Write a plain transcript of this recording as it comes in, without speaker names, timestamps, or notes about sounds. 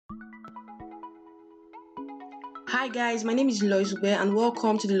Hi guys, my name is Lois Ube and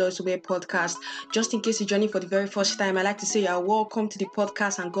welcome to the Lois Ube podcast. Just in case you're joining for the very first time, I'd like to say you're welcome to the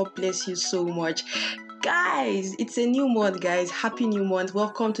podcast and God bless you so much. Guys, it's a new month, guys. Happy new month.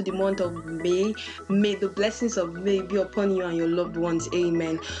 Welcome to the month of May. May the blessings of May be upon you and your loved ones.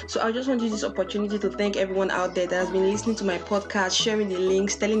 Amen. So I just want to use this opportunity to thank everyone out there that has been listening to my podcast, sharing the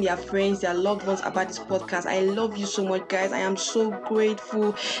links, telling their friends, their loved ones about this podcast. I love you so much, guys. I am so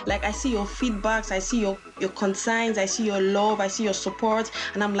grateful. Like, I see your feedbacks, I see your concerns, I see your love, I see your support,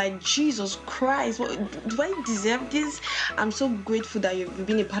 and I'm like, Jesus Christ, do I deserve this? I'm so grateful that you've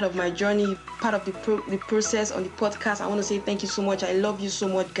been a part of my journey, part of the process on the podcast. I want to say thank you so much. I love you so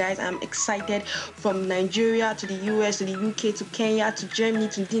much, guys. I'm excited, from Nigeria to the US to the UK to Kenya to Germany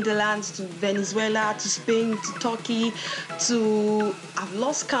to Netherlands to Venezuela to Spain to Turkey to, I've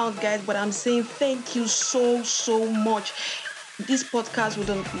lost count, guys, but I'm saying thank you so much. This podcast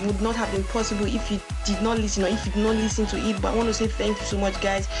would not have been possible if you did not listen or if you did not listen to it. But I want to say thank you so much,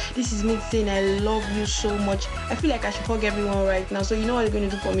 guys. This is me saying I love you so much. I feel like I should hug everyone right now. So you know what you're going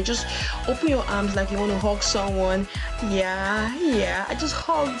to do for me? Just open your arms like you want to hug someone. Yeah. I just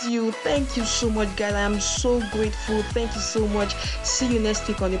hugged you. Thank you so much, guys. I am so grateful. Thank you so much. See you next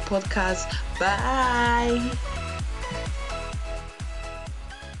week on the podcast. Bye.